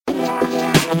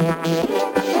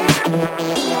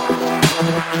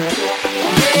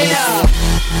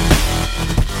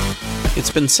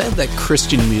It's been said that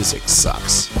Christian music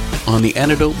sucks. On The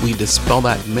Antidote, we dispel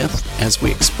that myth as we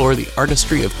explore the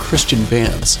artistry of Christian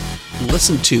bands.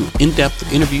 Listen to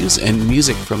in-depth interviews and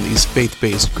music from these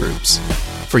faith-based groups.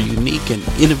 For unique and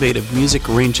innovative music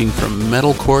ranging from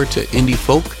metalcore to indie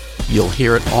folk, you'll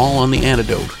hear it all on The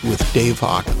Antidote with Dave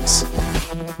Hawkins.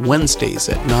 Wednesdays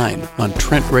at 9 on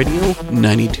Trent Radio,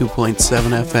 92.7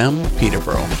 FM,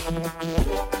 Peterborough.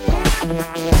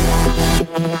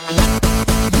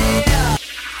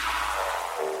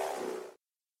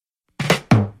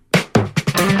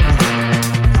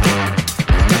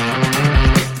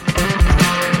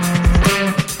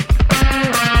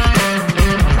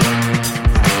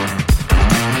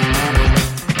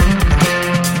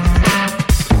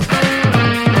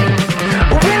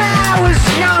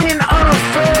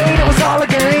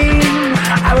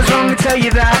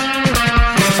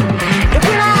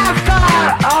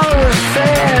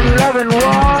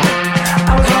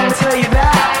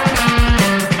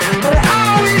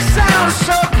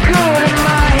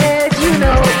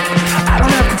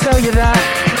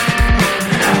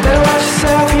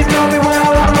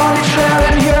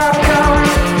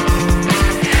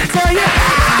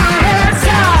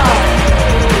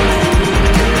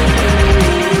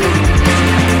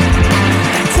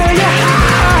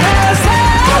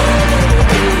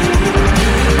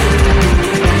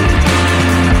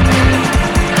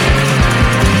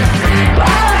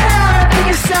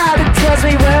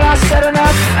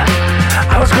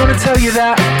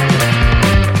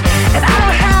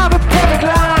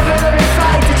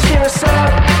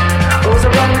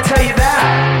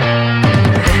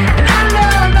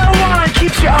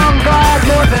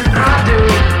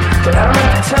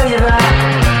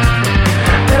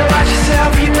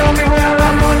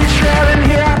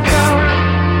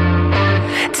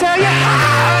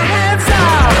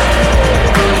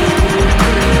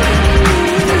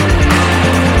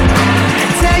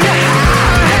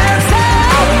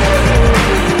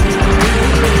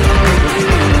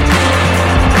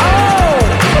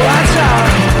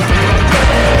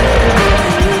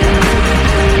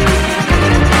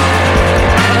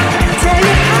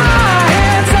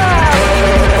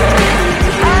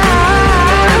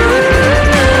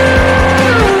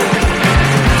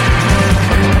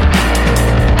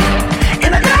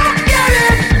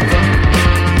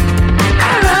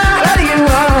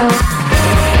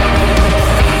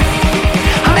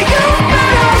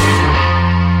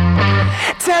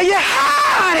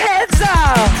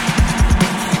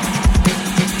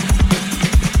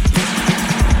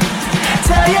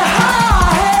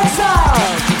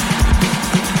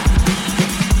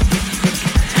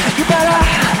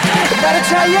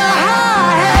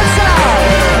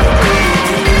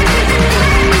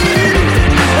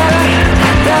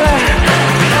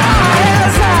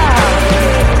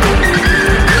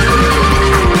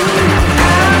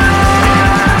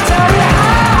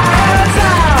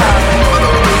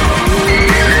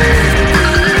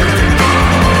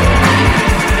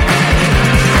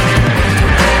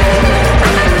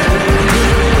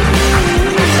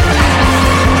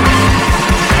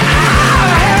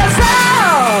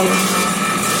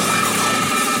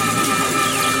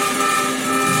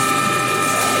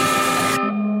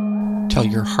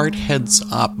 Heads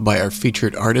Up by our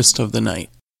featured artist of the night.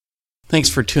 Thanks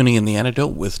for tuning in The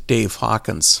Antidote with Dave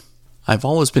Hawkins. I've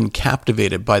always been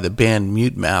captivated by the band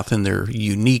MUTEMATH and their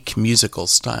unique musical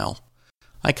style.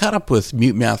 I caught up with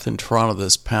MUTEMATH in Toronto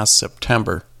this past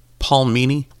September. Paul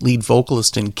Meany, lead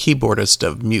vocalist and keyboardist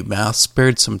of MUTEMATH,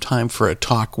 spared some time for a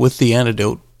talk with The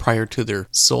Antidote prior to their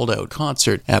sold-out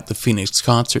concert at the Phoenix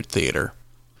Concert Theatre.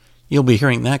 You'll be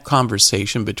hearing that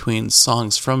conversation between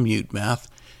songs from MUTEMATH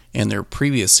and their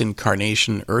previous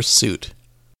incarnation, Earthsuit.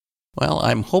 Well,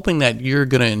 I'm hoping that you're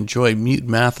going to enjoy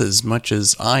MUTEMATH as much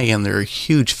as I and their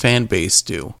huge fan base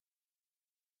do.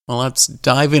 Well, let's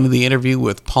dive into the interview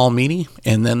with Paul Meany,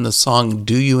 and then the song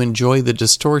Do You Enjoy the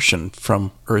Distortion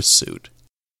from Earthsuit.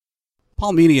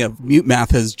 Paul Meany of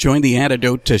MUTEMATH has joined The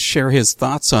Antidote to share his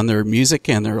thoughts on their music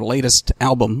and their latest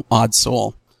album, Odd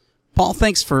Soul. Paul,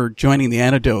 thanks for joining The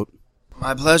Antidote.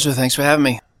 My pleasure. Thanks for having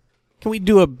me. Can we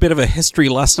do a bit of a history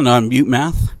lesson on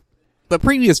MUTEMATH? The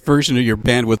previous version of your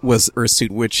band was Earthsuit,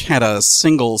 which had a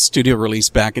single studio release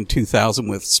back in 2000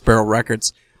 with Sparrow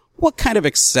Records. What kind of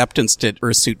acceptance did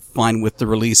Earthsuit find with the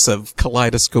release of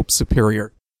Kaleidoscope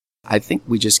Superior? I think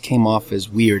we just came off as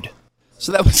weird.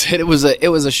 So that was it. It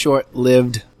was a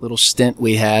short-lived little stint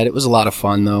we had. It was a lot of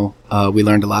fun, though. We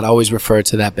learned a lot. I always refer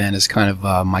to that band as kind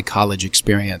of my college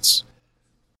experience.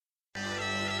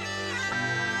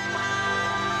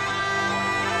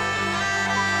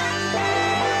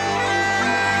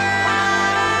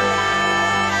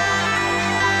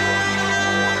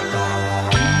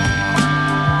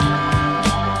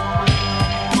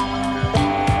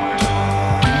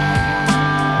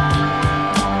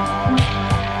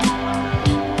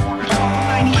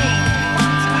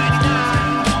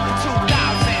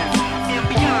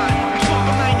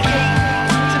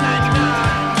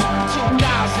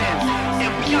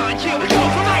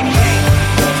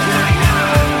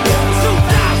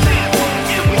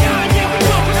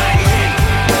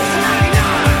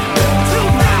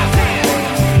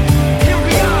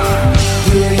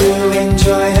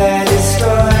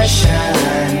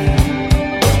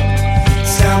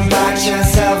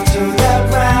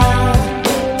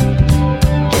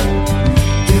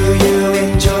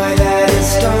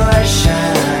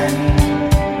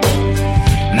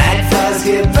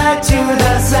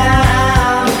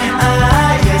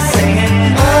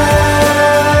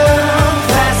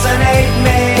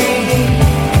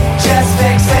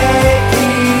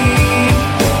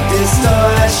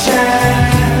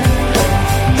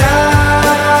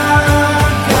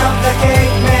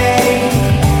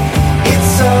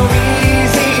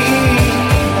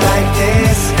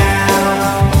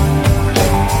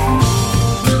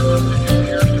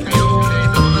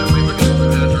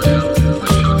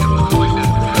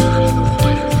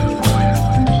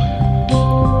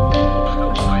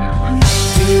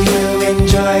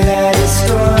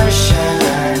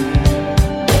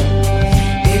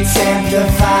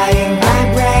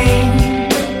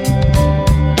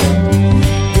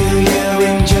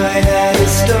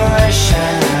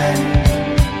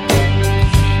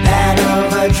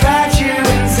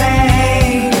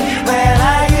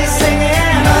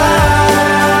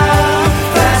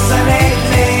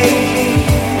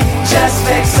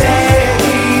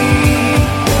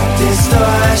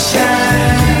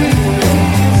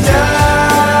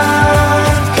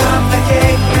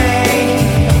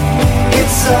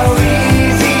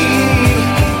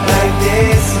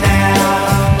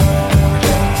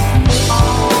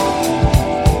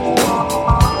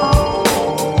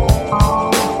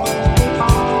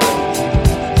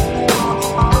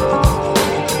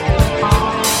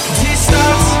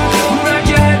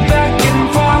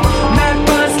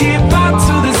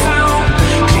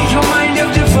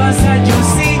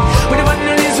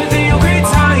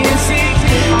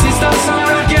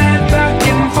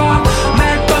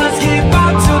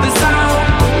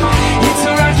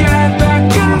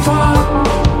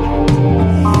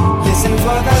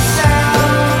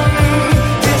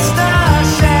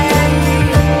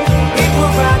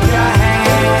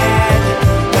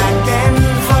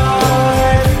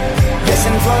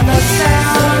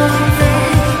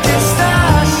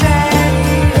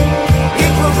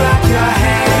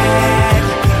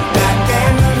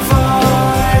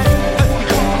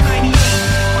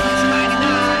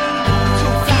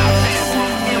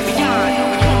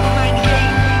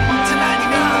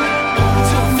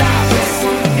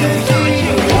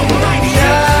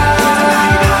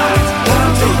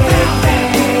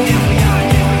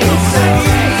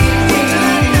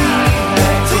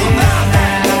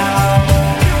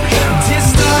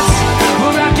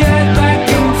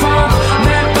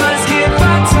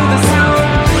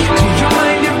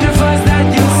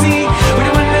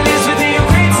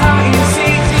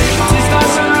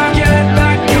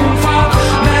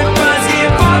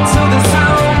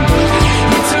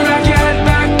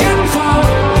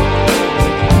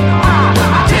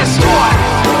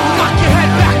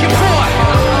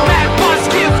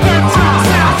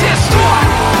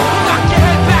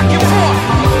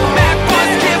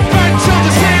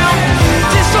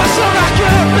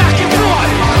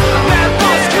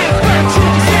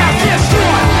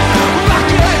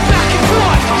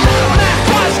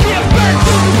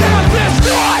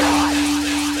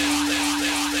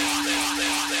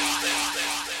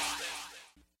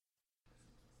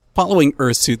 Following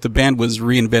Earthsuit, the band was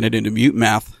reinvented into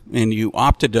MUTEMATH, and you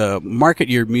opted to market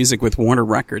your music with Warner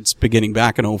Records beginning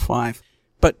back in '05.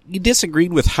 But you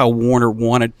disagreed with how Warner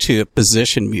wanted to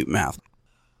position MUTEMATH.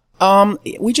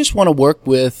 We just want to work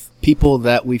with people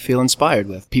that we feel inspired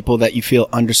with, people that you feel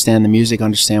understand the music,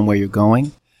 understand where you're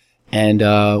going. And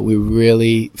we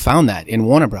really found that in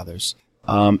Warner Brothers.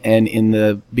 And in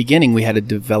the beginning, we had a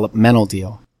developmental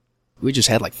deal. We just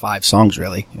had like 5 songs,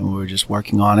 really, and we were just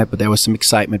working on it, but there was some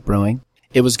excitement brewing.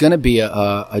 It was going to be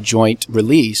a joint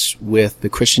release with the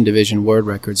Christian division Word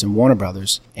Records and Warner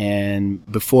Brothers. And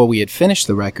before we had finished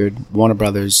the record, Warner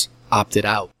Brothers opted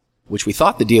out, which we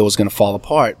thought the deal was going to fall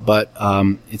apart, but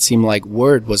it seemed like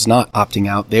Word was not opting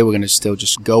out. They were going to still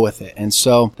just go with it. And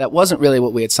so that wasn't really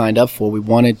what we had signed up for. We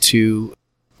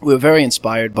were very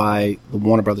inspired by the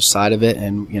Warner Brothers side of it,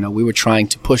 and we were trying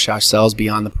to push ourselves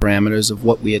beyond the parameters of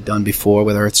what we had done before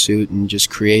with Earthsuit and just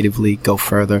creatively go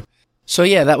further. So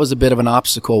yeah, that was a bit of an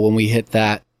obstacle when we hit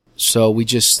that. So we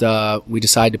just we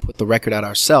decided to put the record out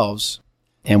ourselves,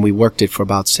 and we worked it for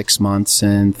about 6 months,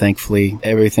 and thankfully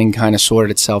everything kind of sorted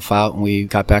itself out, and we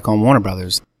got back on Warner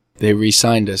Brothers. They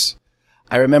re-signed us.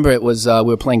 I remember it was we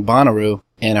were playing Bonnaroo,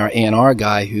 and our A&R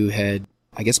guy, who had,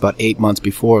 I guess about 8 months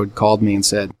before, called me and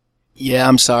said, "Yeah,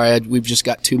 I'm sorry, we've just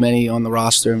got too many on the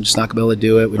roster. I'm just not going to be able to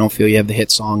do it. We don't feel you have the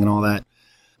hit song and all that."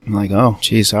 I'm like, "Oh,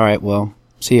 geez, all right, well,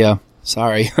 see ya.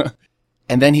 Sorry."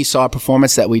 And then he saw a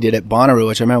performance that we did at Bonnaroo,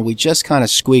 which I remember we just kind of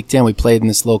squeaked in. We played in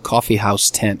this little coffee house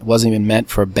tent. It wasn't even meant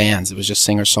for bands. It was just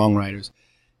singer-songwriters.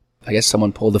 I guess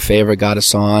someone pulled a favor, got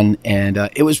us on, and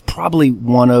it was probably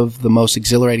one of the most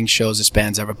exhilarating shows this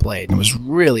band's ever played. And it was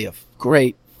really a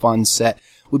great, fun set.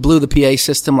 We blew the PA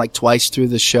system like twice through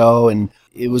the show, and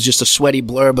it was just a sweaty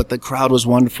blur, but the crowd was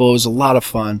wonderful. It was a lot of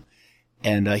fun.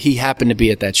 And he happened to be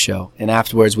at that show. And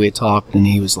afterwards we had talked, and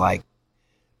he was like,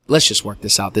 "Let's just work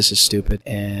this out. This is stupid."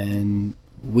 And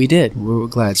we did. We were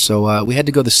glad. So we had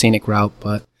to go the scenic route,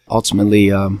 but ultimately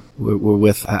we're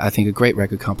with, I think, a great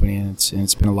record company, and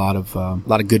it's been a lot of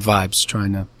good vibes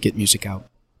trying to get music out.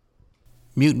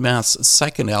 MUTEMATH's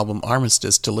second album,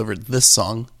 Armistice, delivered this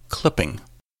song, Clipping.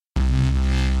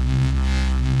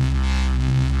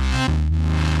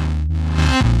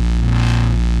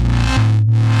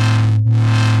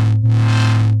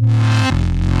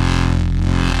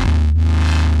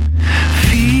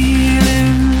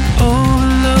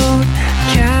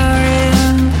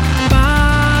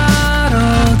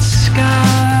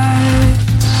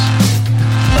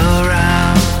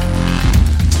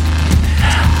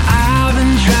 I've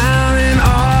been drowning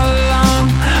all along,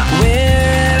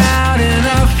 wearing out in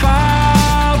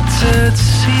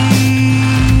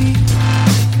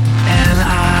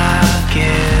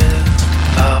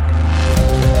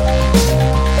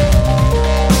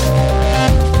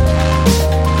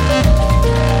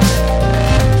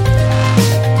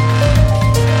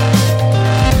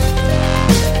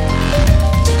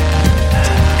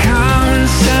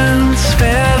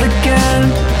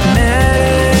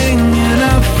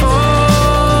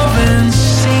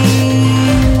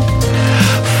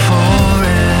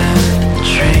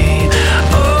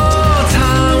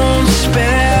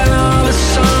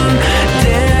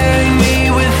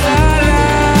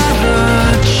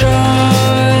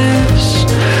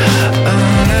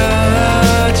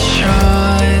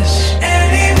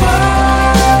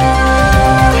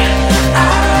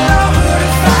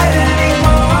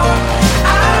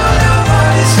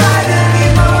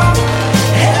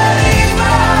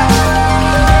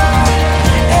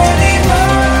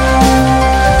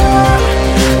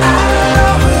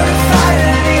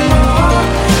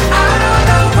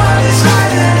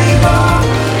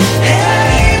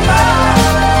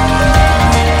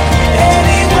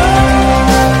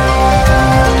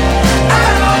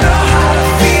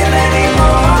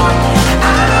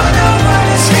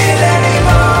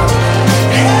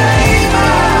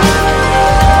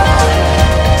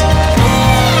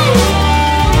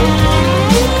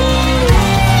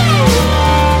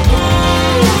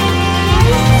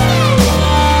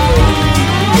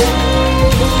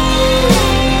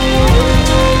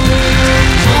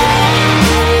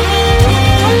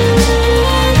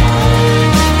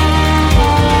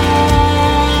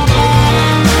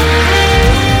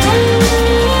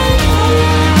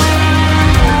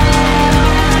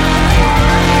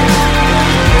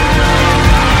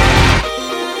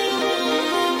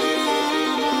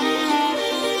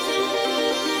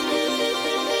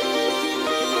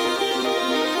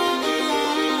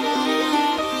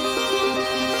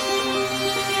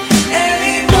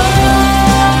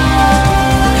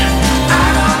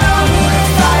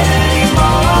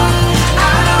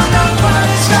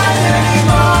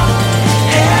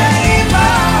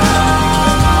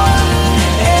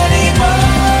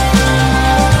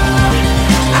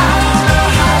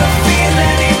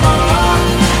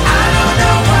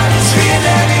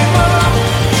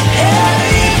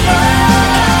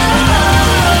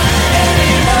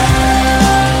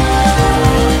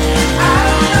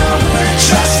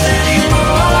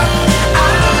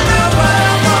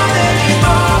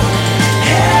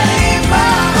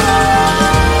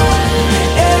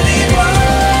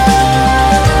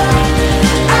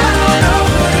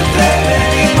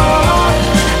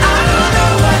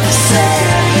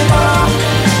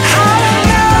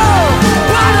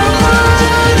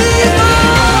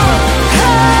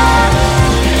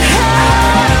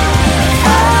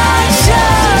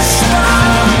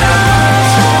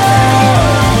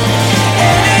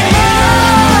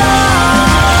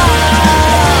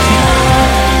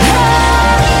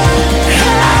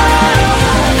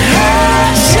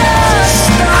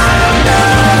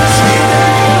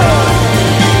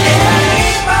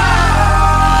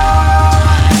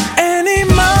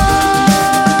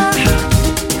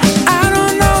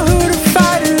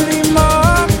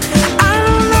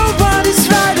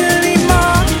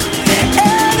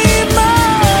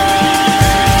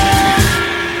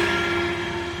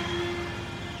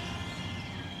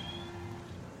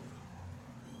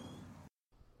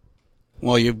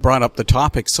Well, you brought up the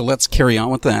topic, so let's carry on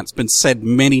with that. It's been said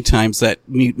many times that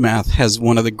MUTEMATH has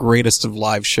one of the greatest of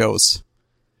live shows.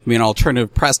 I mean,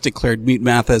 Alternative Press declared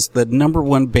MUTEMATH as the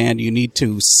 #1 band you need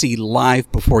to see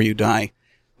live before you die.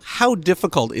 How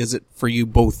difficult is it for you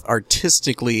both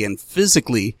artistically and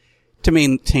physically to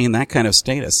maintain that kind of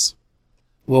status?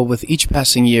 Well, with each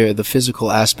passing year, the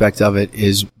physical aspect of it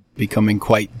is becoming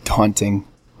quite daunting.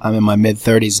 I'm in my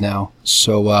mid-30s now,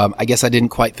 so I guess I didn't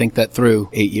quite think that through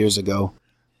 8 years ago.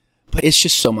 But it's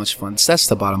just so much fun. That's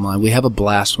the bottom line. We have a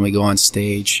blast when we go on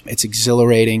stage. It's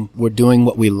exhilarating. We're doing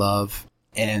what we love.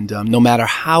 And no matter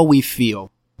how we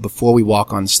feel before we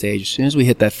walk on stage, as soon as we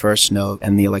hit that first note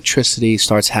and the electricity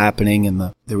starts happening and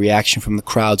the reaction from the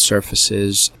crowd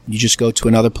surfaces, you just go to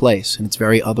another place. And it's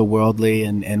very otherworldly,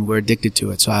 and we're addicted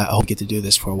to it. So I hope we get to do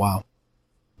this for a while.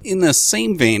 In the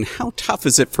same vein, how tough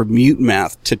is it for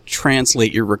MUTEMATH to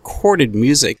translate your recorded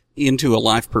music into a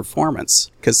live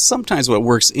performance? Because sometimes what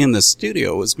works in the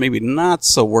studio is maybe not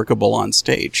so workable on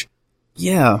stage.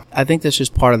 Yeah, I think that's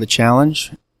just part of the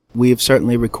challenge. We have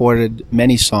certainly recorded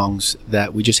many songs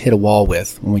that we just hit a wall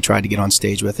with when we tried to get on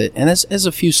stage with it. And there's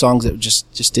a few songs that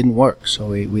just didn't work, so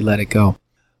we let it go.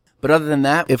 But other than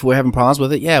that, if we're having problems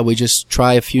with it, yeah, we just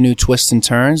try a few new twists and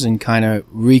turns and kind of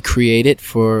recreate it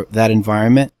for that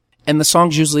environment. And the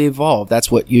songs usually evolve. That's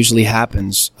what usually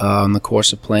happens in the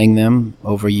course of playing them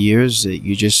over years.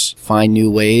 You just find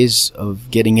new ways of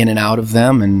getting in and out of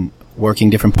them and working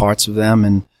different parts of them.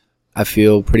 And I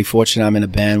feel pretty fortunate I'm in a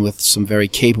band with some very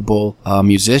capable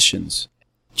musicians.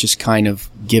 Just kind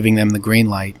of giving them the green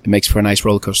light. It makes for a nice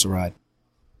roller coaster ride.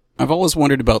 I've always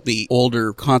wondered about the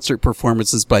older concert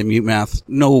performances by MUTEMATH.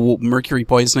 No mercury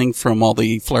poisoning from all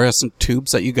the fluorescent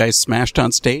tubes that you guys smashed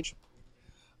on stage?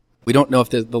 We don't know if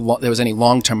there was any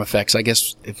long-term effects. I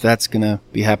guess if that's going to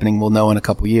be happening, we'll know in a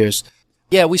couple years.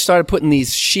 Yeah, we started putting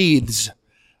these sheaths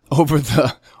over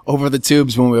the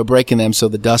tubes when we were breaking them so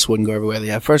the dust wouldn't go everywhere.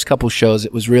 The first couple shows,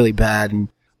 it was really bad, and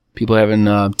people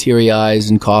having teary eyes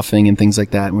and coughing and things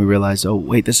like that, and we realized, oh,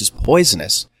 wait, this is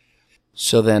poisonous.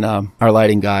 So then our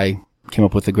lighting guy came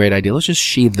up with a great idea. Let's just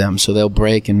sheathe them so they'll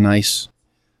break and nice.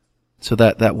 So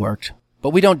that worked. But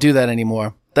we don't do that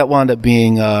anymore. That wound up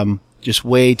being just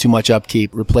way too much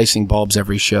upkeep, replacing bulbs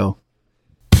every show.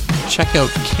 Check out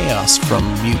Chaos from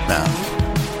MUTEMATH.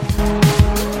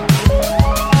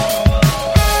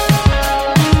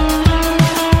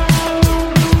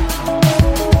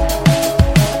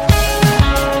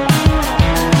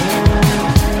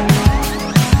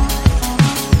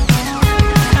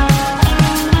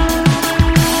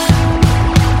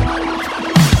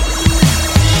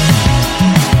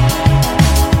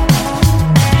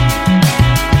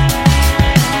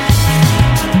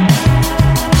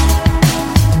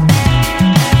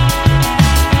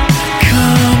 Come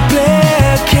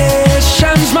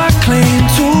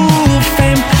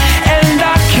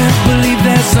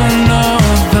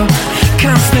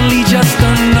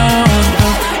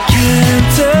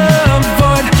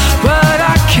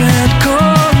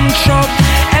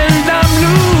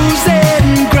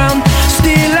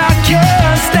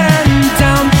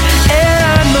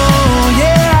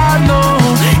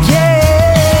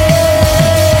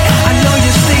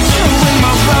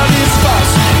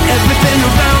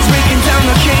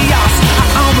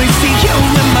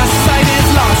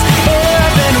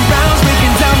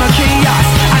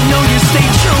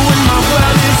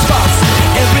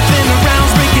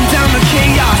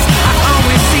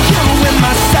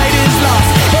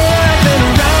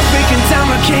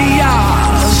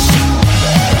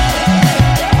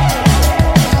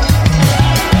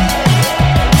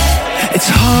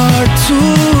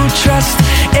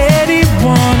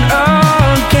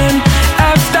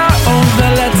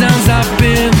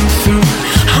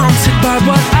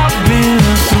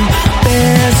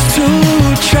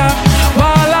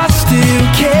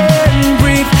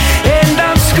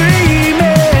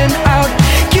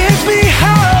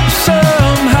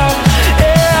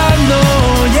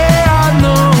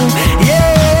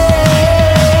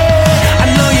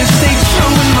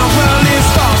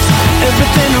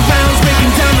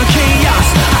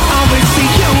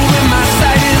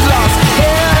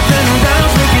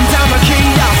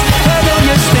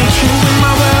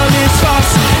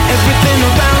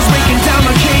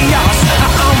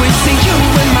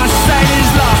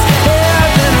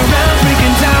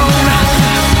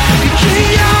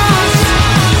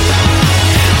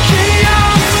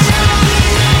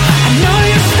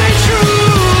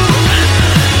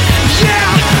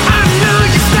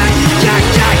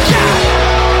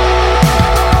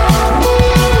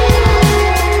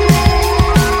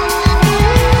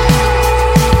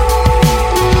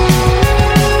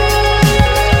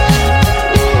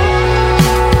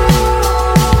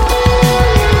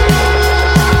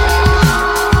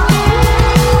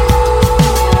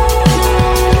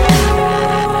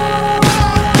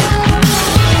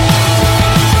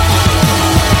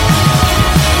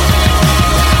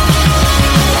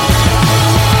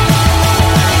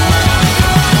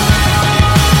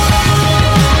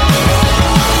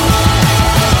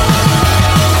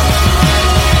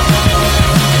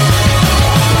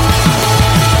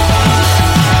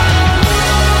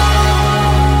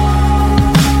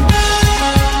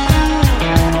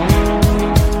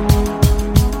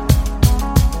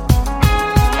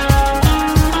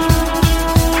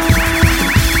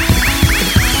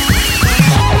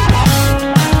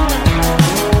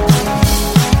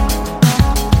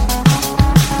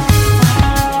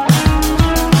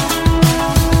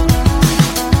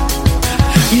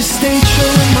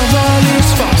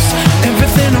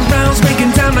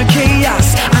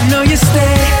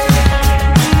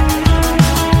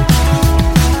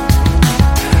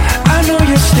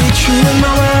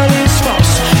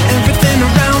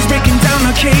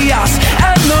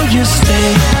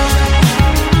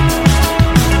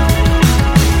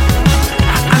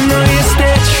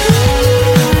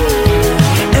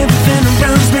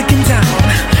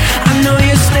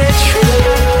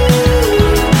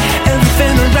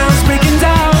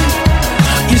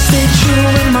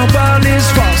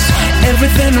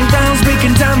around,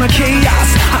 breaking down my chaos.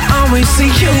 I always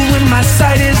see you when my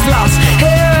sight is lost.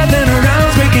 Heaven around,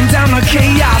 breaking down my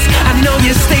chaos. I know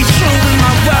you stay true when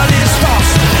my world is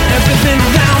false. Everything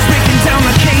around, breaking down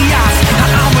my chaos. I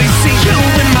always see you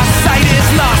when my sight is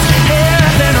lost.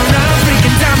 Heaven around,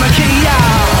 breaking down my chaos.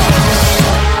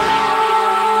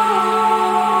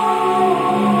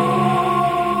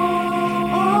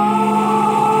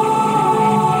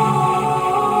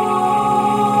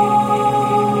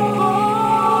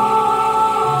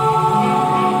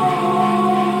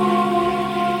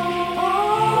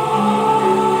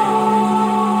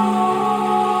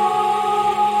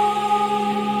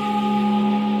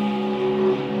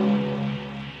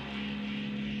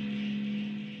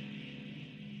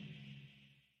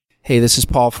 Hey, this is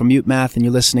Paul from MUTEMATH, and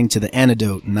you're listening to The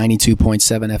Antidote,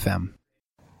 92.7 FM.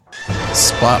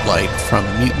 Spotlight from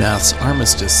MUTEMATH's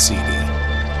Armistice CD.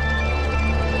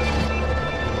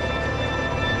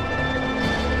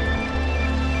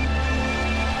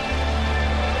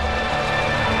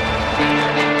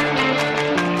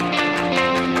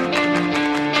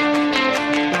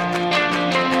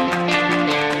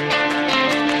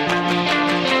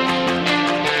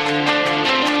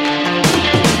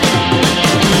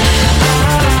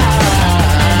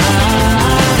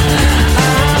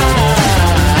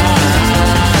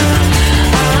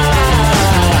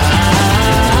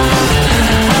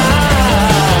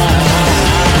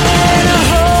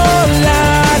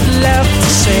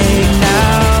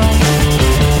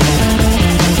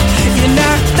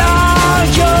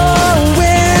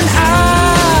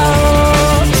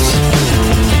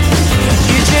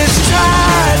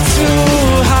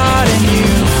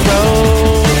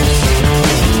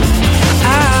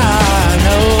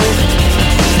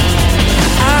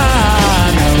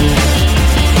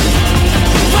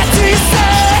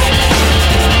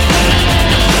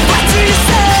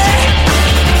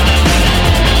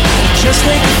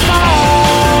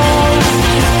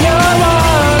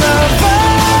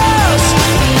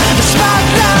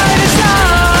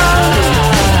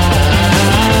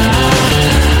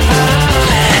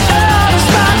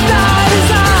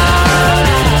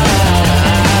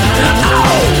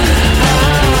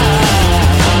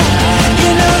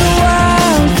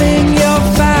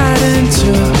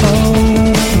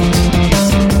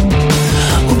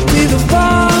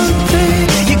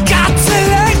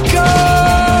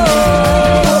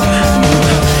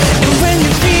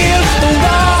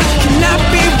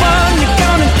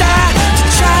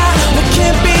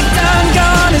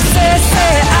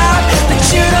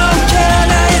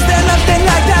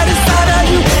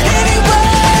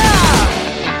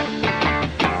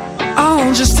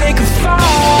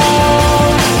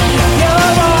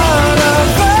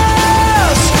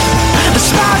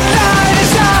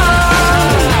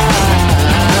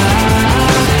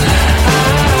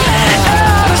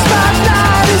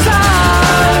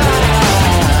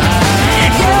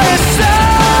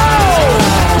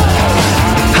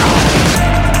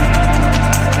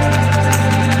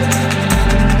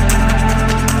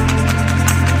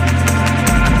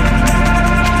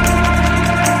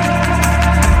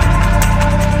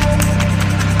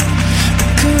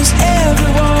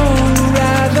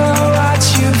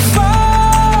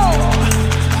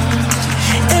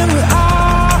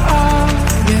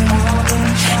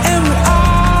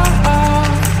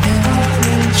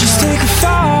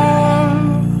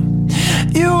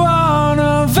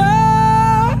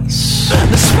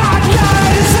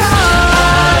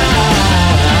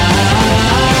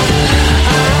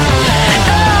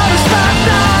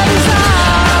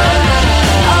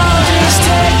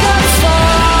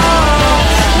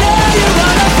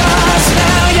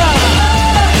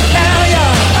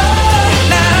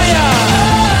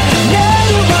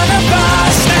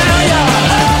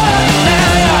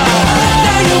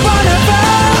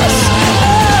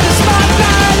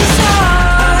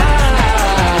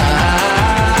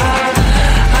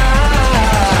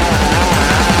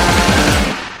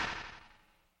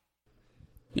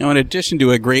 In addition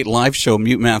to a great live show,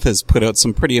 MUTEMATH has put out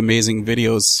some pretty amazing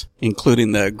videos,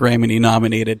 including the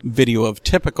Grammy-nominated video of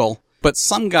Typical. But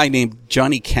some guy named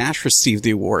Johnny Cash received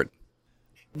the award.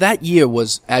 That year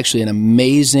was actually an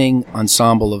amazing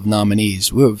ensemble of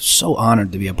nominees. We were so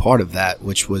honored to be a part of that,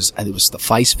 which was, I think it was the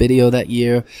Feist video that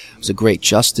year. It was a Great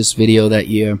Justice video that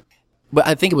year. But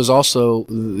I think it was also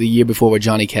the year before where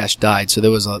Johnny Cash died, so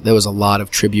there was a lot of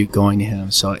tribute going to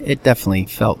him. So it definitely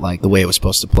felt like the way it was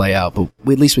supposed to play out. But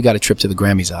at least we got a trip to the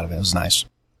Grammys out of it. It was nice.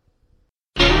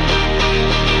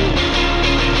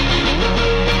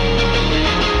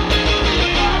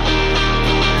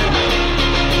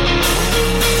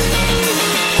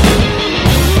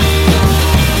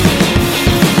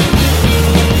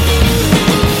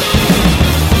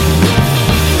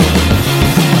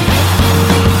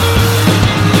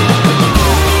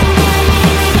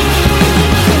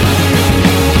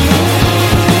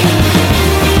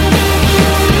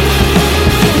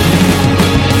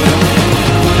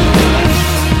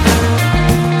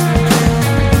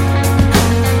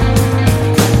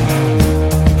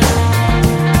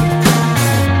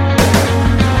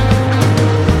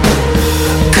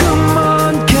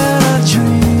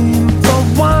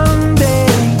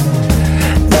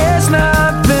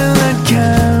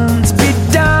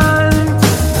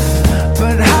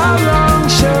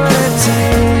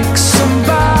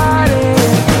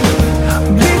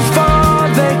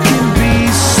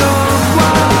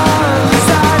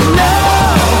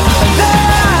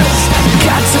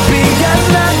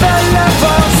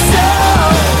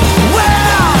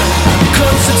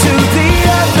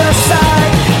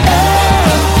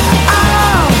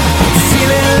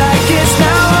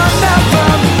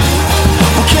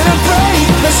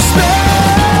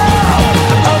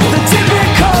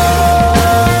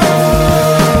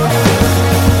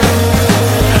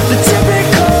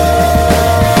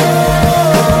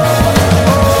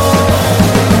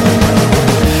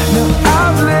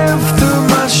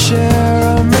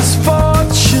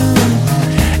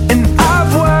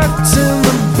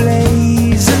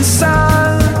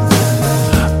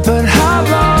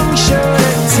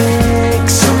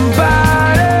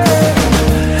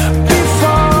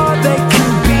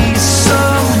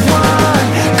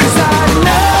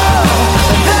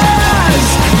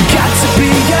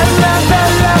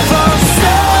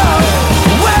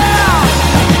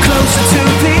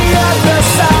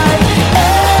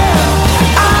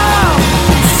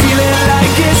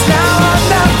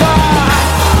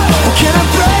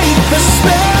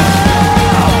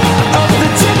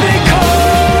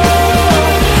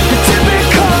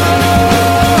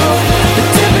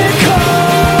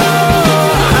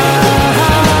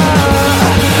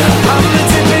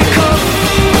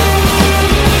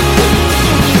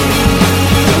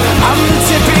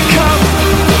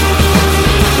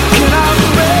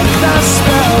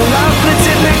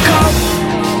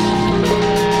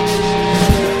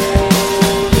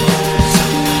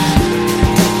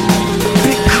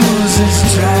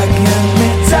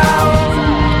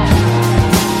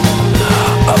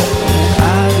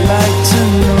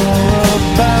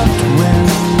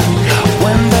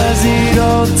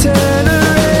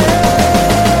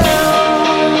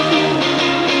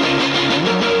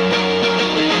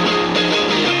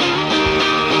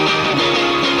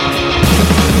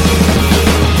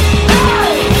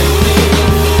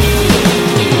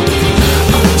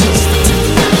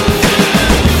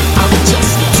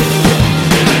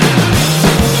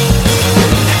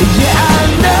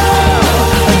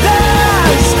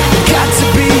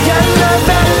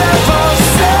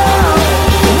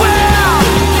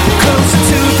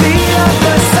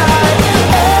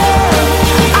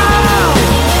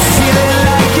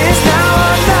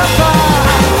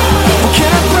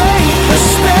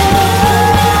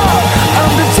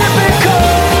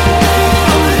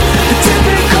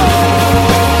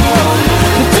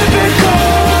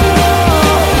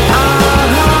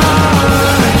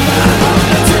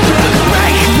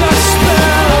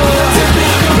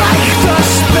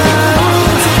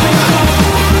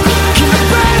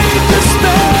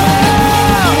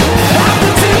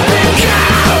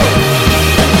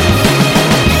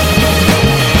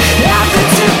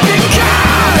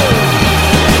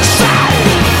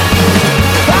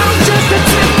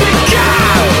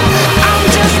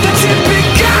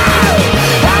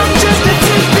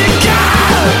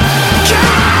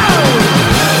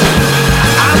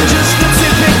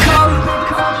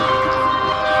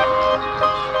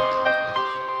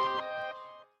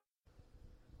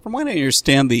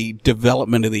 understand the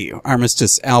development of the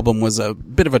Armistice album was a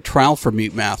bit of a trial for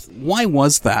MUTEMATH. Why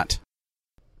was that?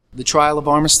 The trial of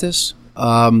Armistice?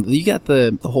 You got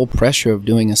the whole pressure of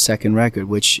doing a second record,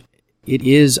 which it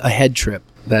is a head trip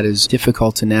that is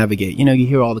difficult to navigate. You know, you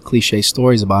hear all the cliche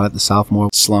stories about it, the sophomore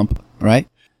slump, right?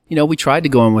 You know, we tried to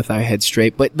go in with our head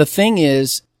straight, but the thing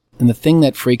is, and the thing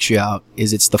that freaks you out,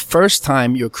 is it's the first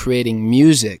time you're creating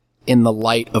music in the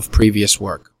light of previous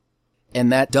work. And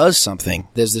that does something.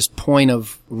 There's this point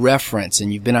of reference,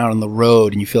 and you've been out on the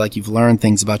road, and you feel like you've learned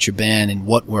things about your band and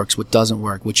what works, what doesn't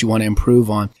work, what you want to improve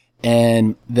on.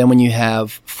 And then when you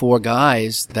have four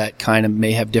guys that kind of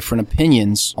may have different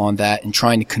opinions on that and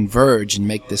trying to converge and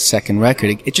make this second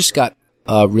record, it just got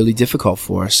really difficult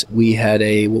for us. We had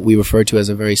what we refer to as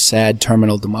a very sad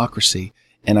terminal democracy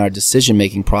in our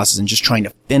decision-making process, and just trying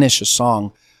to finish a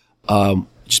song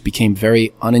just became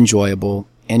very unenjoyable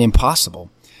and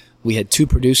impossible. We had two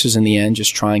producers in the end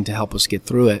just trying to help us get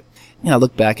through it. You know, I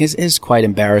look back, it's quite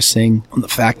embarrassing on the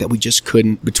fact that we just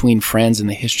couldn't, between friends and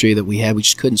the history that we had, we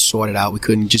just couldn't sort it out. We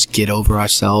couldn't just get over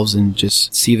ourselves and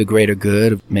just see the greater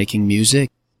good of making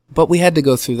music. But we had to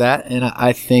go through that, and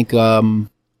I think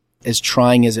as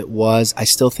trying as it was, I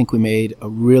still think we made a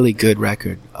really good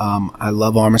record. I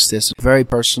love Armistice. Very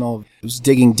personal. I was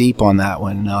digging deep on that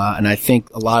one, and I think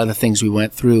a lot of the things we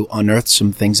went through unearthed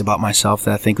some things about myself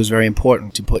that I think was very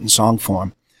important to put in song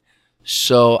form.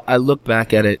 So I look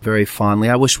back at it very fondly.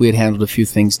 I wish we had handled a few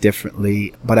things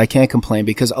differently, but I can't complain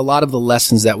because a lot of the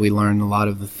lessons that we learned, a lot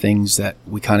of the things that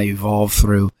we kind of evolved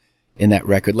through in that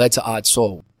record led to Odd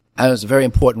Soul. And it was a very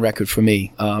important record for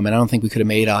me, and I don't think we could have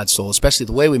made Odd Soul, especially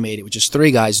the way we made it with just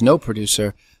three guys, no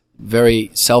producer,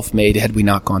 very self-made had we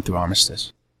not gone through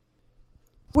Armistice.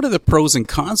 What are the pros and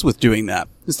cons with doing that?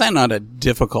 Is that not a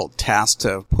difficult task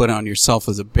to put on yourself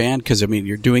as a band? Because, I mean,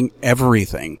 you're doing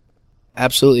everything.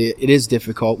 Absolutely. It is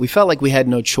difficult. We felt like we had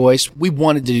no choice. We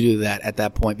wanted to do that at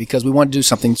that point because we wanted to do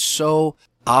something so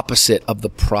opposite of the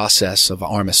process of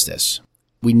Armistice.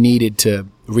 We needed to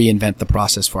reinvent the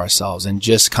process for ourselves, and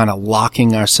just kind of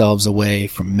locking ourselves away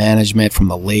from management, from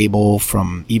the label,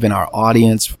 from even our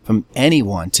audience, from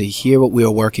anyone to hear what we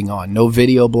were working on. No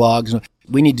video blogs.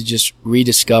 We need to just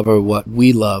rediscover what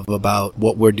we love about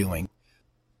what we're doing.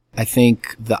 I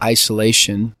think the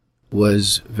isolation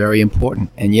was very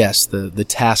important. And yes, the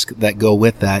task that go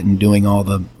with that and doing all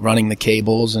the running the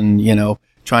cables and, you know,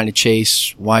 trying to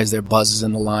chase why is there buzzes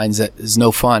in the lines, that is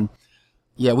no fun.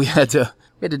 Yeah, we had to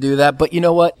do that. But you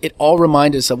know what? It all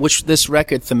reminded us of which this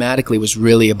record thematically was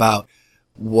really about,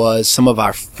 was some of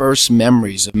our first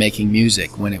memories of making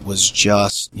music when it was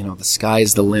just, you know, the sky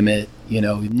is the limit, you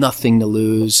know, nothing to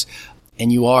lose.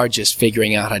 And you are just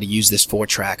figuring out how to use this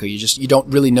 4-track, or you don't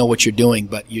really know what you're doing,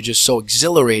 but you're just so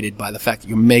exhilarated by the fact that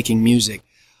you're making music.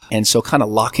 And so kind of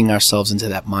locking ourselves into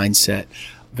that mindset,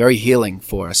 very healing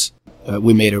for us.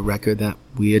 We made a record that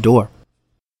we adore.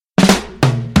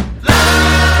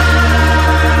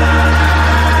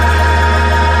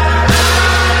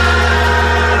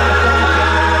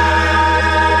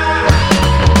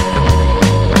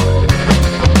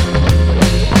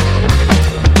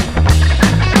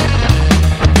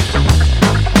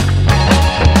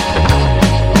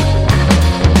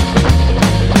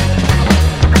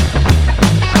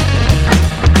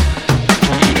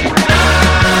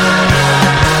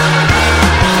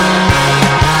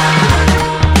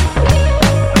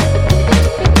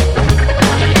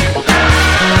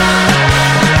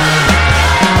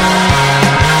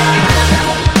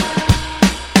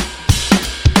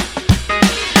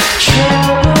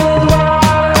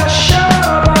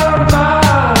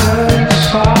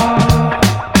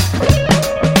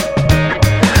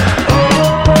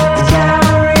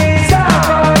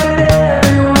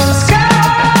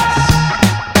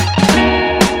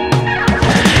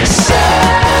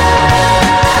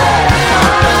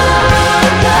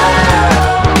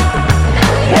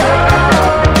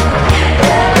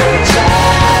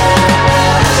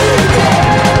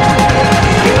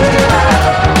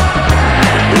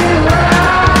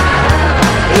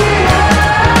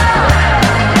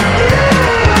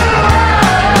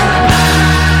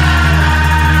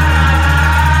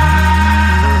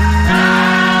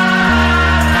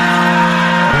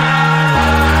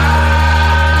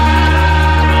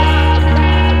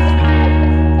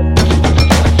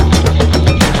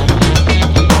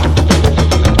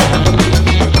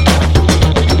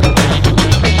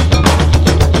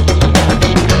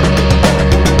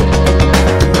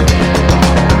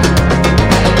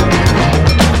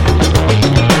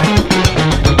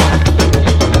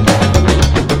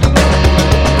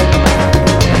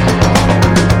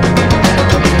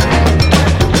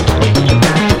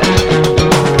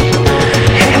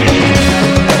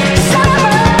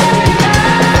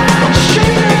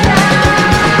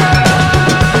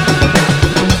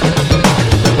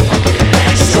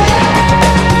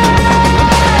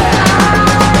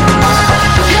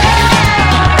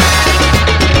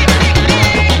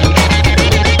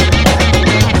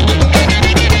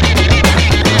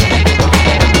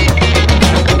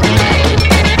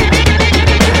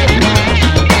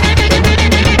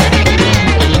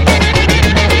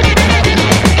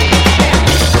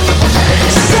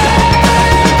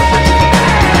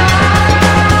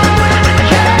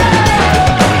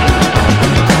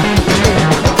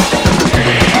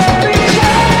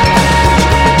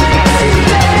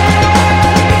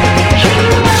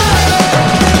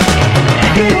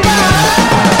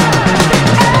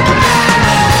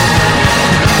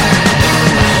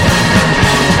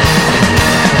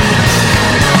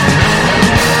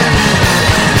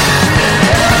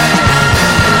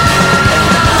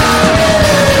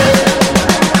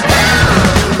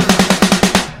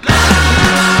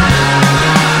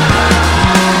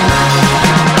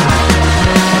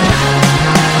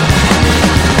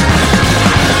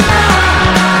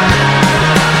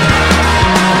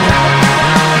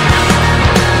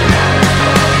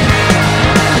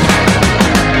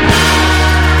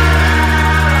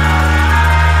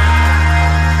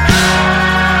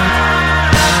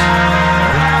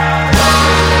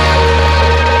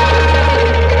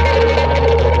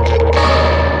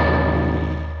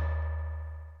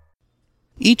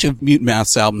 Each of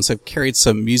MUTEMATH's albums have carried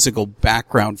some musical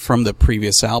background from the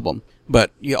previous album, but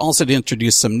you also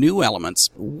introduced some new elements.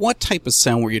 What type of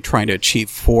sound were you trying to achieve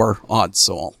for Odd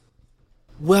Soul?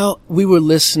 Well, we were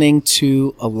listening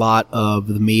to a lot of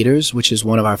the Meters, which is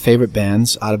one of our favorite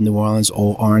bands out of New Orleans,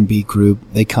 old R&B group.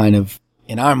 They kind of,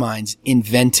 in our minds,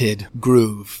 invented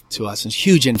groove to us. It's a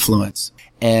huge influence.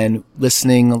 And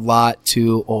listening a lot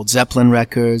to old Zeppelin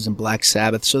records and Black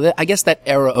Sabbath. So I guess that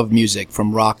era of music,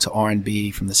 from rock to R&B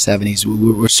from the 70s,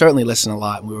 we were certainly listening a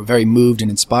lot. We were very moved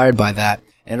and inspired by that.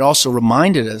 And it also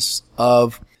reminded us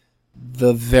of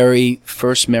the very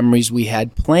first memories we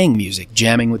had playing music,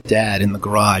 jamming with Dad in the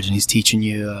garage, and he's teaching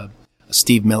you a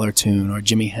Steve Miller tune or a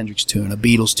Jimi Hendrix tune, a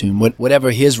Beatles tune, whatever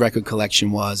his record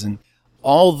collection was. And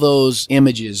all those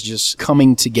images just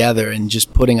coming together and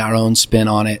just putting our own spin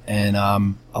on it and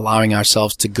allowing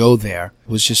ourselves to go there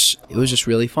it was just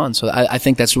really fun. So I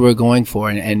think that's what we're going for.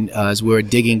 And as we're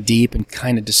digging deep and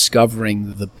kind of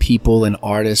discovering the people and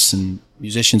artists and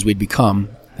musicians we'd become,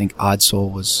 I think Odd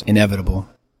Soul was inevitable.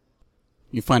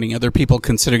 You finding other people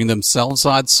considering themselves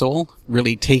Odd Soul,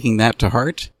 really taking that to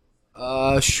heart?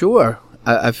 Sure.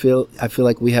 I feel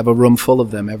like we have a room full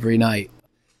of them every night.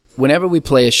 Whenever we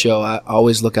play a show, I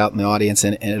always look out in the audience,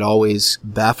 and it always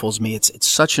baffles me. It's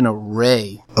such an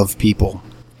array of people,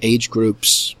 age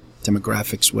groups,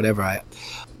 demographics, whatever.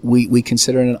 We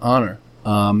consider it an honor.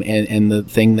 And the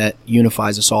thing that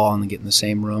unifies us all and get in the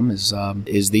same room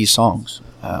is these songs,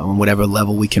 on whatever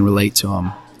level we can relate to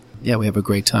them. Yeah, we have a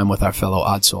great time with our fellow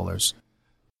Odd Soulers.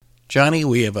 Johnny,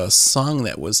 we have a song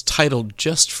that was titled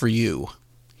just for you.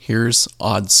 Here's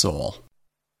Odd Soul.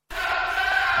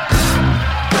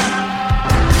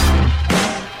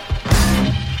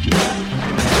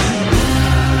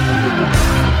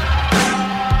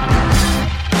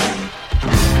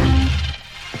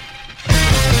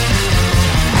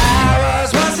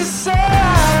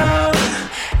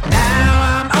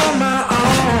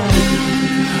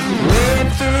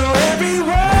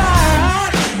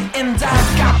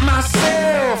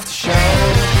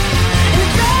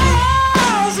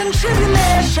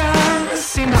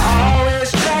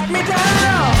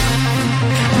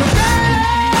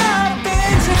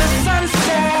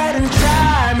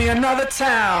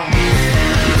 Town. An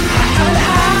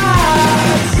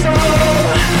odd soul,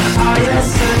 oh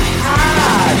yes, an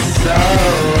odd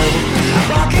soul.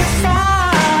 Walking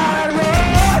side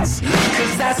roads,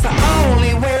 'cause that's the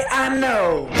only way I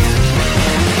know.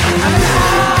 An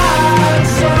odd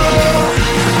soul,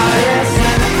 oh yes,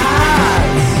 an odd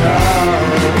soul.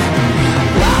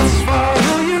 Watch for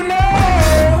who you know,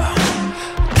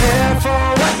 care for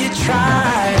what you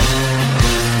try.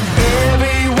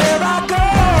 Everywhere I go,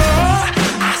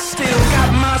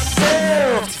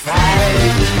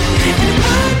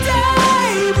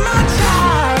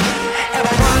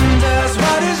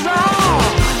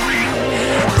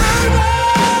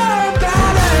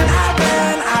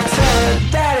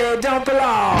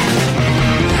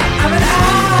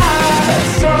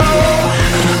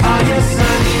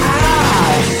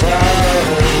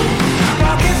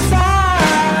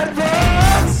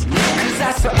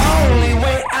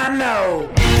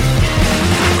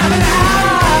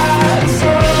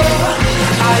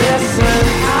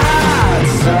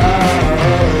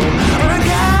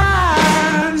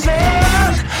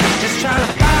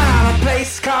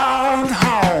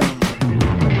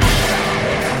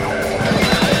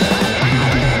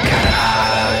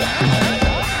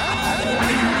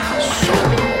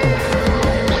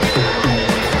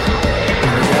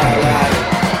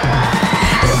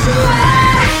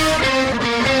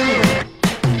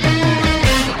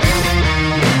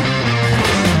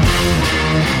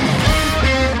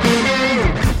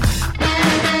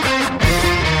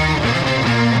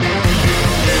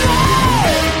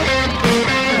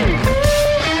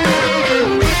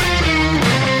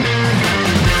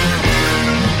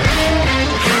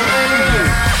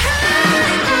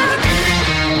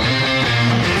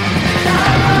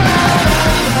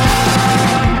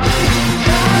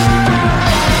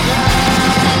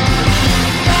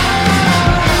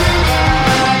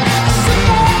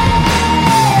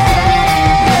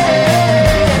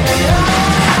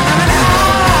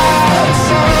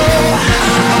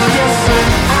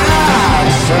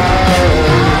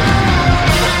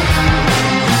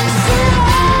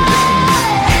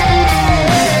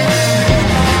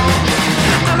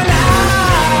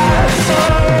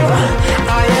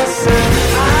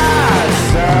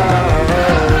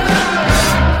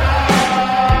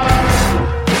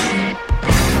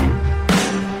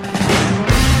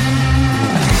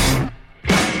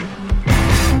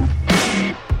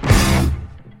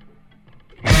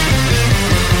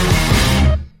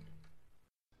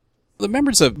 The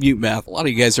members of MUTEMATH, a lot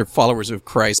of you guys are followers of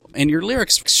Christ, and your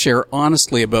lyrics share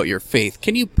honestly about your faith.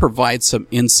 Can you provide some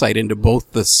insight into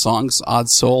both the songs Odd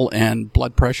Soul and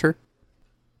Blood Pressure?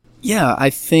 Yeah, I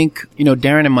think,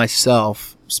 Darren and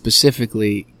myself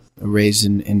specifically are raised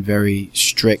in very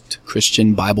strict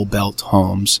Christian Bible Belt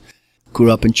homes. Grew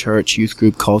up in church, youth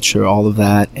group culture, all of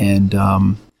that. And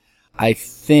I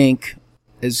think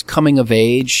as coming of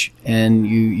age and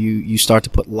you start to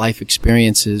put life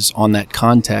experiences on that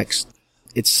context,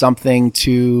 it's something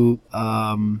to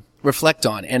reflect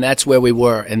on. And that's where we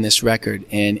were in this record,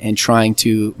 and trying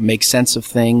to make sense of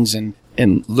things and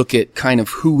look at kind of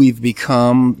who we've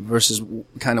become versus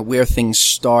kind of where things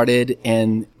started.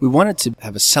 And we wanted to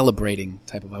have a celebrating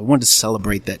type of, I wanted to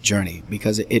celebrate that journey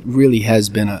because it really has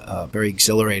been a very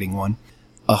exhilarating one,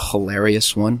 a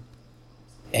hilarious one.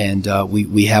 And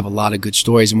we have a lot of good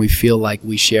stories, and we feel like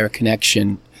we share a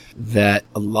connection that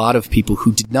a lot of people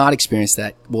who did not experience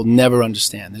that will never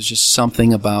understand. There's just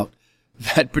something about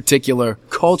that particular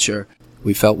culture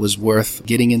we felt was worth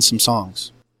getting in some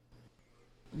songs.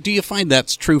 Do you find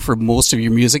that's true for most of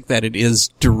your music, that it is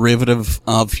derivative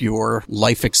of your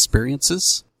life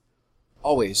experiences?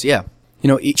 Always, yeah.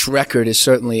 Each record is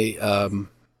certainly a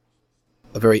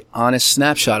very honest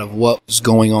snapshot of what was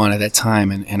going on at that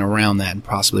time and around that, and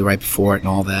possibly right before it and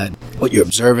all that. What you're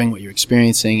observing, what you're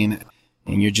experiencing,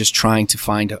 and you're just trying to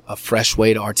find a fresh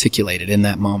way to articulate it in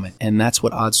that moment. And that's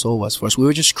what Odd Soul was for us. We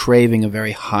were just craving a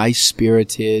very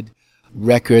high-spirited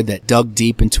record that dug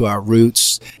deep into our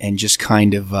roots and just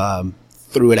kind of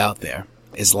threw it out there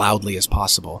as loudly as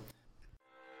possible.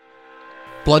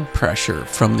 Blood Pressure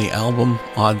from the album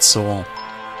Odd Soul.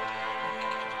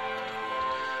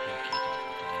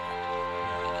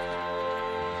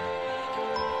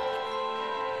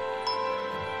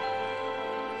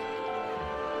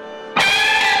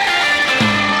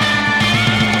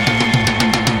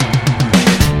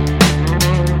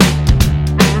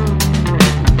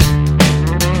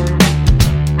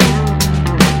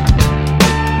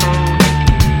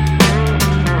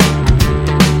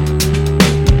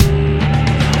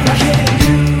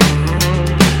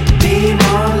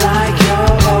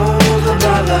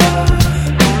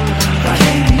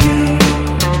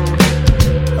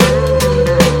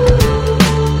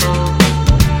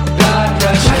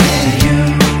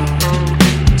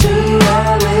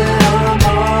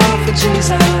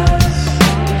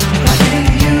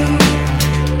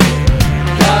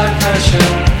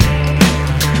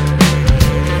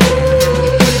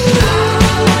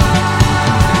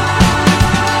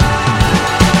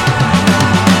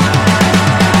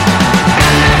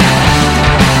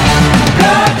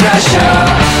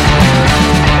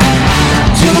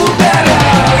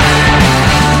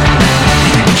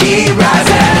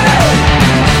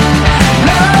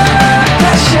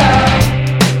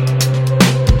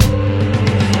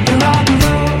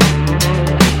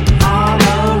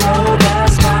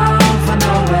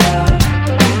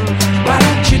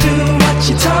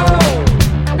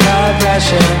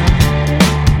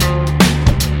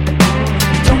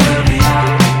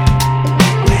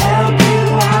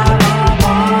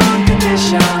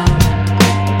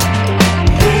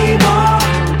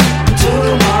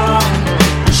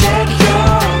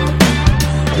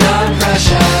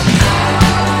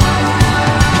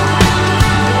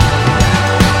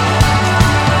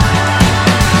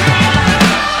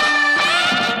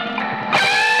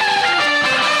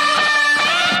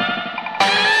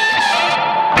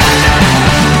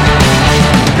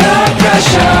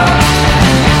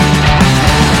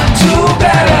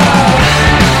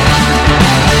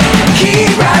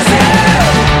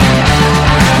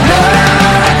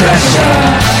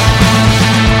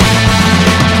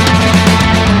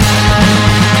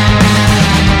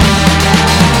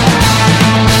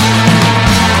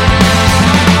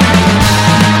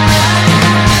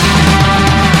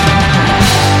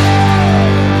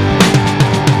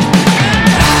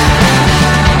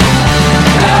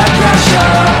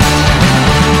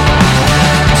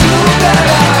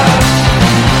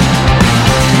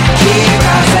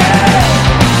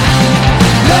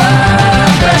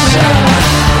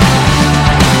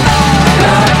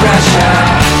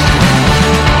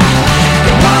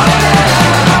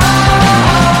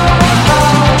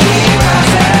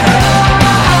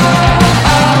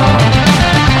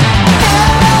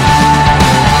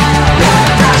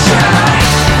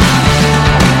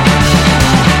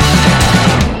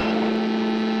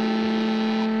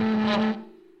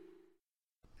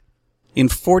 In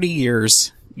 40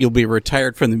 years, you'll be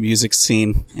retired from the music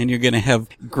scene, and you're going to have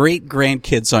great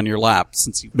grandkids on your lap,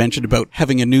 since you mentioned about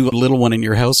having a new little one in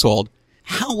your household.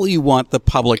 How will you want the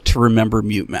public to remember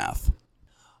MUTEMATH?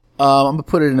 I'm going to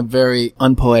put it in a very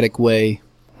unpoetic way.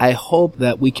 I hope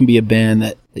that we can be a band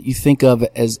that you think of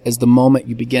as the moment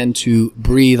you begin to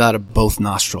breathe out of both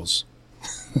nostrils.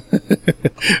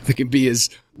 It can be as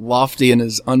lofty and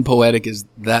as unpoetic as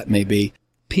that may be.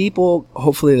 People,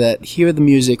 hopefully, that hear the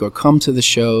music or come to the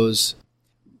shows,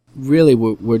 really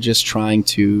we're just trying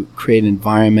to create an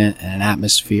environment and an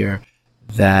atmosphere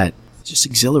that is just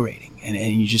exhilarating. And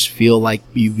you just feel like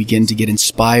you begin to get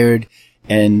inspired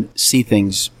and see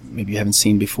things maybe you haven't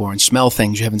seen before and smell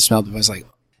things you haven't smelled before. It's like,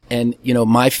 and, you know,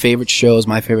 my favorite shows,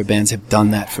 my favorite bands have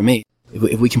done that for me.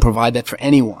 If we can provide that for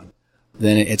anyone,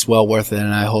 then it's well worth it.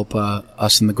 And I hope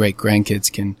us and the great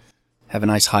grandkids can have a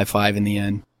nice high five in the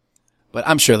end. But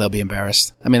I'm sure they'll be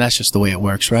embarrassed. I mean, that's just the way it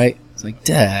works, right? It's like,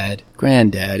 Dad,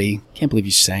 Granddaddy, can't believe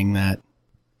you sang that.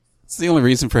 It's the only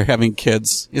reason for having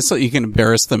kids is so you can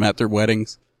embarrass them at their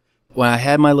weddings. When I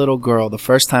had my little girl, the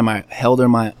first time I held her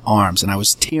in my arms and I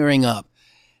was tearing up,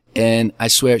 and I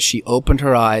swear she opened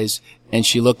her eyes and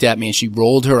she looked at me and she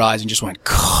rolled her eyes and just went,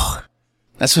 "Gah."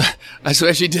 I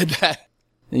swear she did that.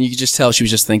 And you could just tell she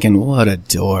was just thinking, what a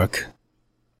dork.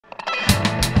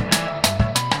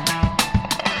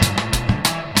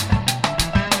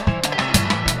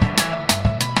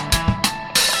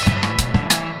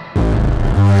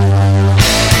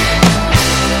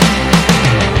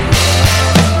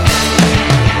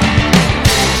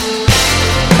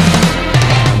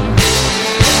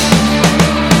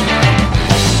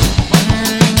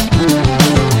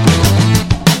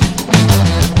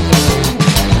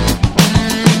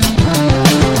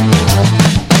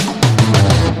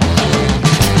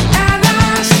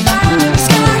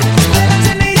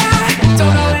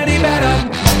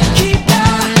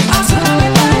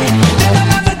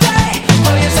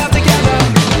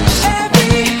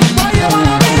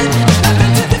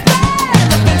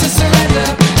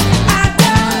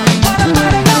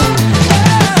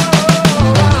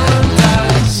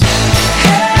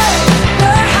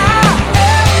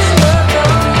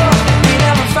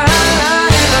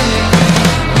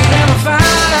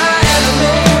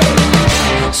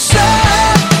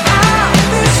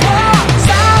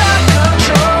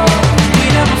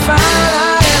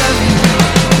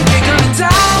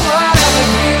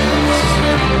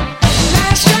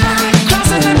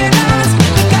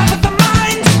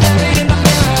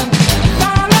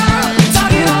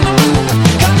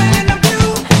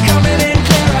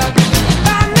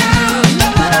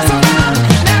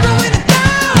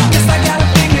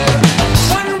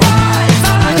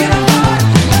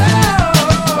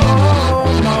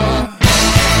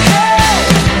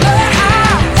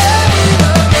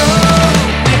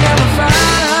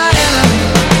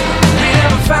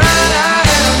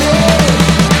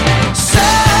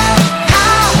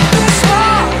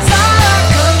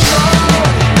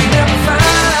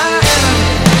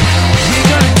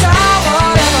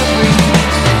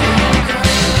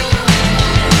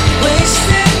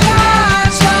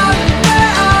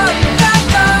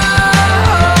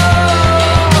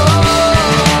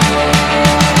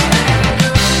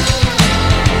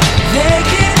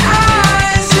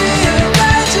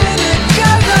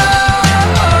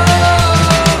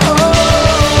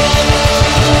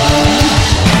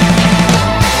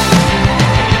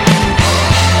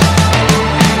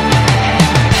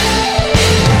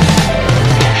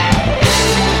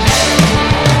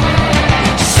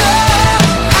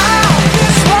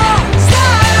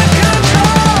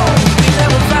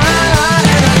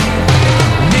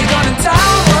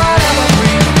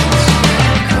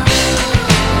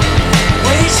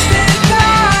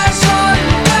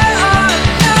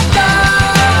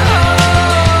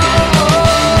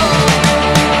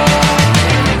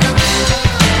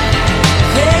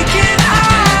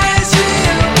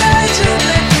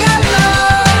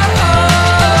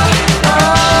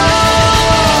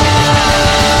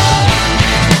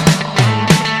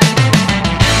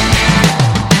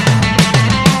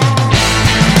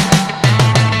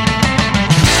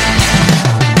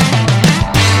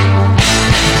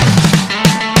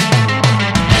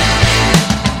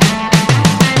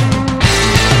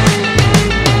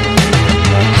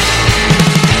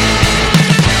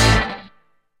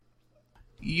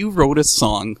 wrote a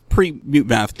song,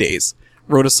 pre-MUTEMATH days,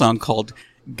 wrote a song called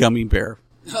Gummy Bear.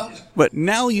 But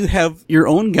now you have your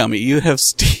own gummy. You have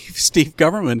Steve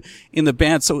Governman in the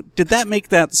band. So did that make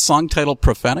that song title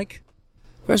prophetic?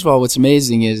 First of all, what's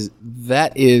amazing is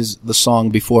that is the song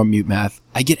before MUTEMATH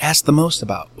I get asked the most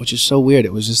about, which is so weird.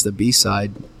 It was just the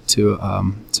B-side to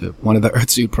one of the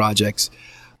Earthsuit projects.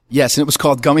 Yes, and it was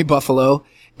called Gummy Buffalo,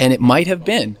 and it might have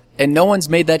been. And no one's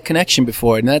made that connection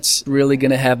before, and that's really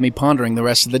going to have me pondering the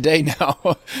rest of the day now.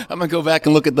 I'm going to go back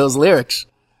and look at those lyrics.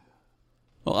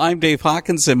 Well, I'm Dave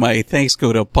Hawkins, and my thanks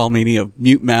go to Paul Meany of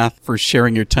MUTEMATH for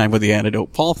sharing your time with The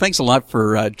Antidote. Paul, thanks a lot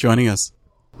for joining us.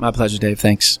 My pleasure, Dave.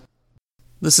 Thanks.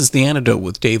 This is The Antidote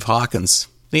with Dave Hawkins.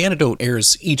 The Antidote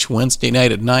airs each Wednesday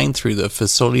night at 9 through the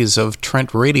facilities of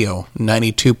Trent Radio,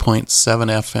 92.7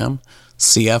 FM,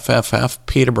 CFFF,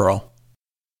 Peterborough.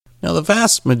 Now, the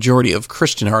vast majority of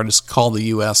Christian artists call the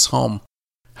U.S. home.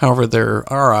 However, there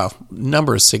are a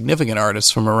number of significant artists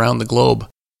from around the globe.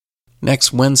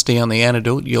 Next Wednesday on The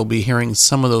Antidote, you'll be hearing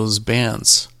some of those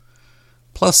bands.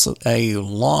 Plus, a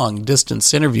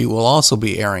long-distance interview will also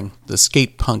be airing. The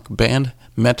skate punk band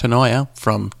Metanoia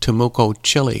from Temuco,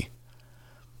 Chile.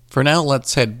 For now,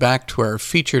 let's head back to our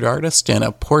featured artist and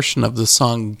a portion of the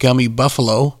song Gummy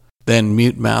Buffalo. Then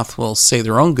MUTEMATH will say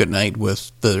their own goodnight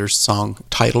with their song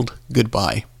titled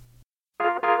Goodbye.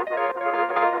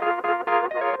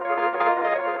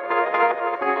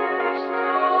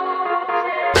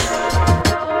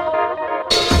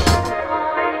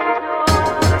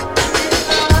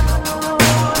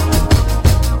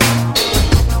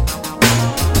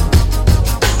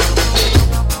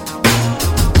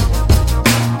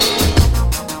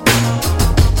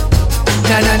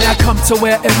 To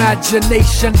where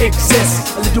imagination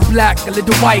exists. A little black, a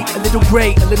little white, a little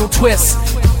gray, a little twist.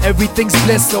 Everything's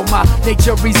bliss, so my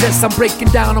nature resists. I'm breaking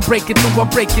down, I'm breaking through, I'm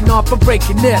breaking off, I'm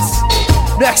breaking this.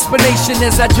 The explanation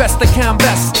is I dress the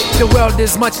canvas. The world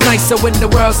is much nicer when the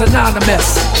world's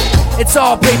anonymous. It's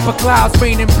all paper clouds,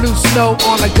 rain and blue snow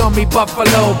on a gummy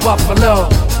buffalo, buffalo.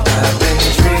 I've been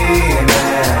dreaming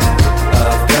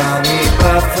of gummy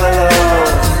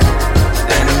buffaloes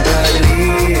and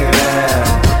believing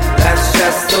that's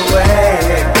just the way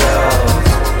it goes.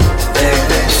 They've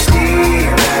been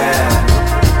stealing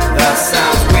the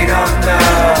sounds we don't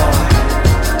know.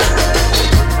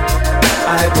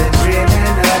 I've been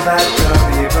dreaming about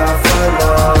gummy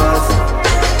buffaloes.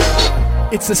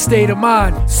 It's a state of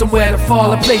mind, somewhere to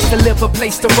fall, a place to live, a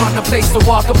place to run, a place to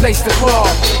walk, a place to crawl.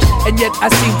 And yet I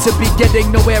seem to be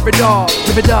getting nowhere at all.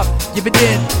 Give it up, give it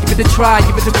in, give it a try,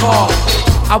 give it a call.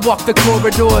 I walk the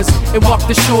corridors and walk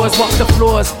the shores, walk the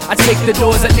floors. I take the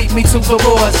doors that lead me to the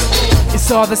roars. It's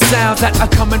all the sounds that are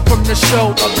coming from the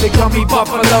show of the gummy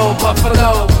buffalo,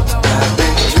 buffalo. I've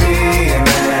been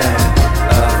dreaming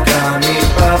of gummy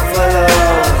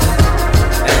buffaloes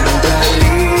and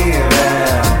believing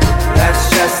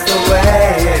that's just the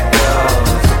way it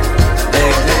goes.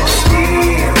 They've been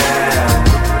stealing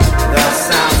the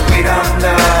sounds we don't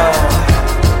know.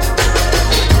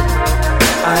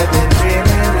 I've been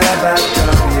dreaming about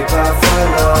gummy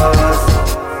buffaloes.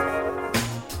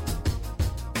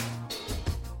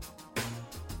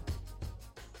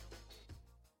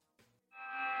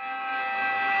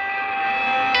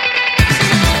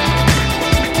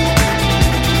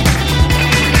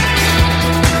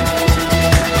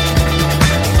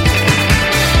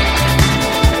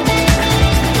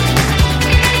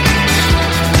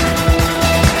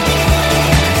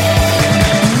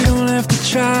 You don't have to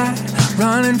try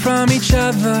running from each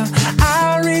other.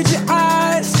 I'll read your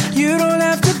eyes. You don't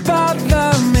have to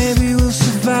bother. Maybe we'll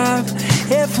survive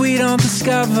if we don't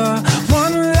discover one